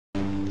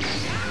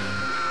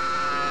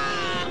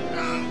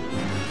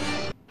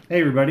Hey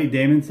everybody,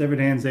 Damon, Severed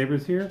Hand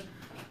Sabers here.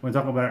 I want to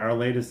talk about our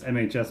latest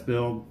MHS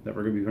build that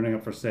we're going to be putting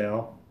up for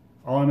sale.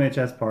 All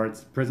MHS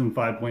parts, Prizm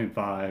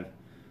 5.5.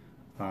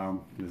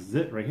 This is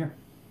it right here.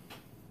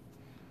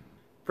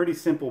 Pretty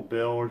simple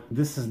build.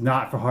 This is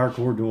not for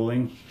hardcore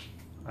dueling.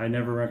 I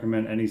never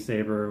recommend any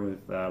saber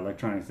with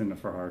electronics in it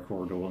for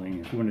hardcore dueling.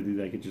 If you want to do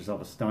that, get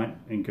yourself a stunt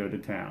and go to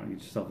town.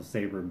 Get yourself a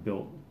saber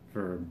built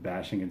for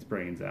bashing its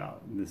brains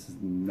out. This is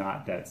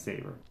not that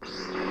saber.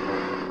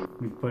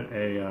 We put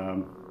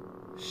a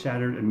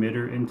shattered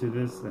emitter into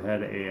this. It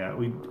had a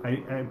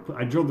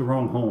I drilled the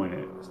wrong hole in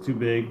it. It's too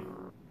big,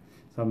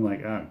 so I'm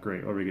like, ah,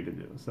 great, what are we gonna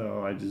do?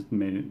 So I just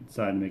decided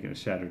to make it a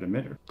shattered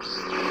emitter.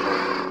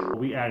 What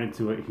we added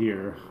to it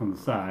here on the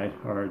side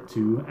are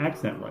two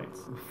accent lights,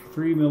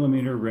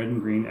 3mm red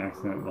and green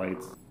accent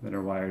lights that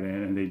are wired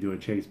in, and they do a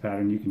chase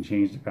pattern. You can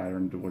change the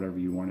pattern to whatever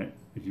you want it.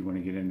 If you want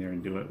to get in there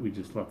and do it, we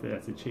just left it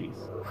as a chase.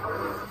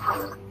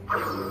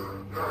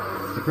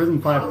 The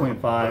Prizm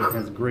 5.5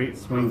 has great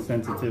swing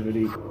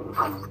sensitivity.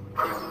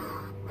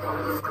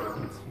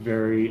 It's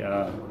very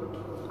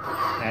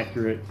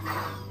accurate.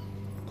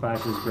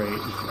 Flash is great.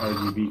 It's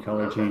RGB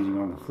color changing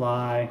on the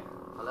fly.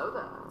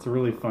 It's a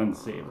really fun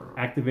saber.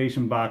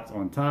 Activation box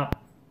on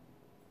top.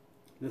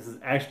 This is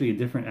actually a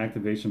different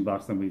activation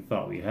box than we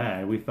thought we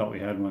had. We thought we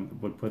had one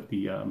that would put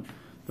the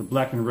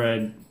black and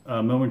red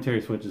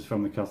momentary switches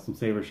from the custom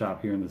saber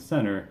shop here in the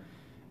center.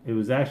 It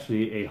was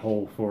actually a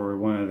hole for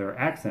one of their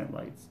accent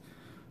lights.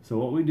 So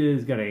what we did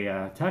is got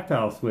a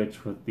tactile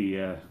switch with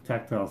the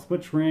tactile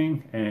switch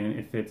ring, and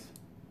it fits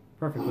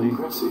perfectly.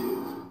 Impressive.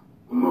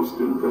 Most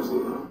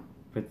impressive.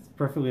 Fits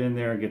perfectly in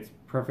there, gets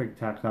perfect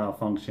tactile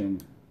function.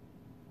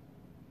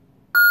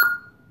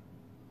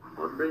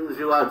 What brings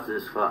you out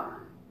this far?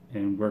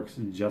 And works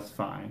just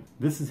fine.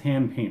 This is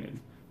hand painted.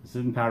 This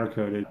isn't powder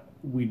coated.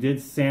 We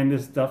did sand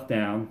this stuff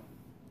down,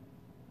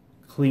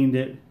 cleaned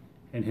it,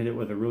 and hit it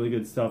with a really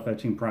good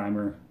self-etching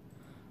primer.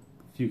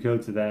 A few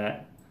coats of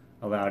that,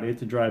 allowed it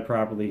to dry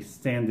properly,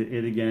 sanded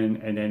it again,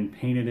 and then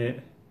painted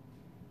it,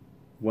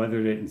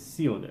 weathered it, and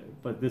sealed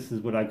it. But this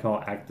is what I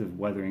call active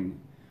weathering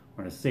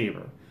on a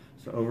saber.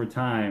 So over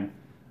time,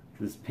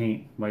 this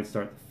paint might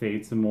start to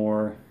fade some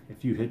more.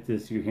 If you hit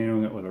this, you're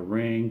handling it with a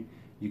ring,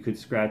 you could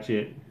scratch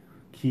it.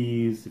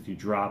 Keys, if you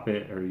drop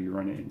it or you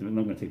run it into it. I'm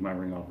not going to take my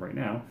ring off right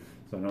now,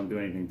 so I don't do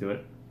anything to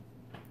it.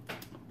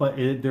 But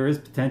there is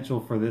potential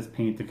for this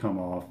paint to come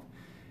off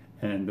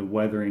and the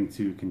weathering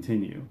to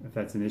continue. If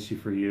that's an issue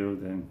for you,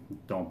 then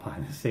don't buy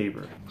the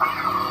saber.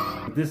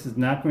 This is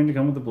not going to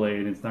come with the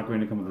blade. It's not going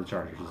to come with the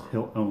chargers. It's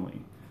hilt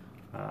only.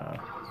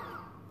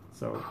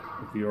 So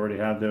if you already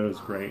have those,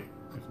 great.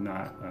 If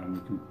not,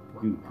 we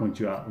can point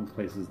you out in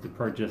places to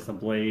purchase a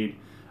blade,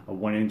 a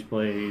 1-inch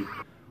blade,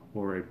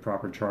 or a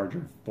proper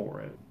charger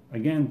for it.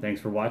 Again,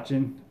 thanks for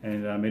watching,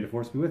 and may the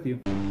force be with you.